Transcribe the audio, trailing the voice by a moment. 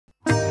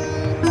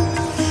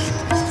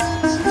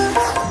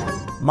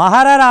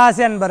மகர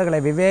ராசி அன்பர்களை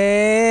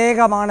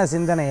விவேகமான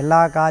சிந்தனை, எல்லா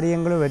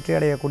காரியங்களும் வெற்றி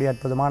அடையக்கூடிய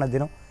அற்புதமான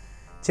தினம்.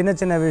 சின்ன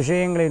சின்ன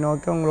விஷயங்களை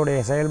நோக்கி உங்களுடைய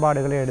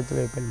செயல்பாடுகளை எடுத்து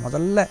வைப்பேன்.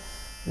 முதல்ல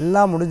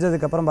எல்லாம்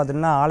முடிஞ்சதுக்கப்புறம்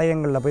பார்த்திங்கன்னா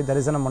ஆலயங்களில் போய்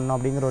தரிசனம் பண்ணணும்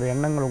அப்படிங்கிற ஒரு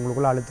எண்ணங்கள்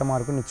உங்களுக்குள்ள அழுத்தமாக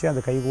இருக்கும். நிச்சயம்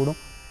அது கைகூடும்.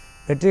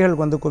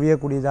 வெற்றிகளுக்கு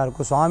குவியக்கூடியதாக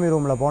இருக்கும். சுவாமி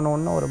ரூமில்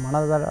போனோன்னு ஒரு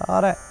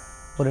மனதார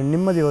ஒரு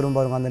நிம்மதி வரும்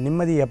பாருங்க. அந்த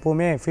நிம்மதி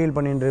எப்போவுமே ஃபீல்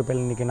பண்ணிட்டு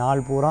இருப்பேன். இன்றைக்கி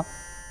நாள் பூரா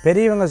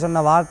பெரியவங்க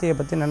சொன்ன வார்த்தையை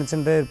பற்றி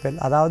நினச்சிட்டு இருப்பேன்.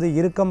 அதாவது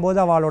இருக்கும்போது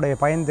அவளுடைய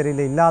பயன்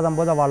தெரியல, இல்லாத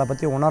போது அவளை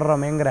பற்றி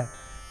உணர்றமேங்கிற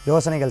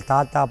யோசனைகள்.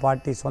 தாத்தா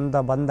பாட்டி,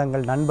 சொந்த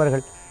பந்தங்கள்,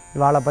 நண்பர்கள்,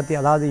 இவாளை பற்றி,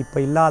 அதாவது இப்போ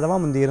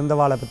இல்லாதவன் முந்தி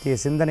இருந்தவாளை பற்றிய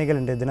சிந்தனைகள்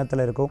இன்றைய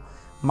தினத்தில் இருக்கும்.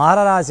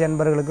 மகராசி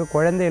அன்பர்களுக்கு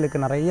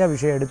குழந்தைகளுக்கு நிறைய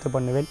விஷயம் எடுத்து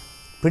பண்ணுவேன்.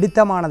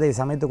 பிடித்தமானதை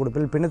சமைத்து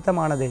கொடுப்பேன்,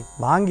 பிடித்தமானதை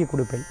வாங்கி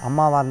கொடுப்பேன்.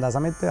 அம்மாவாக இருந்தால்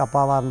சமைத்து,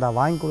 அப்பாவாக இருந்தால்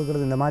வாங்கி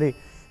கொடுக்குறது, இந்த மாதிரி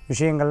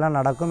விஷயங்கள்லாம்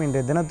நடக்கும்.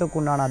 இன்றைய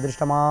தினத்துக்குண்டான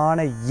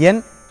அதிர்ஷ்டமான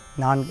எண்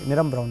 4,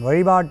 நிறம் பிரவுன்.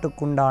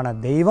 வழிபாட்டுக்குண்டான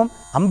தெய்வம்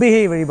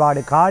அம்பிகை வழிபாடு,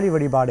 காளி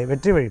வழிபாடு,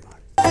 வெற்றி வழிபாடு.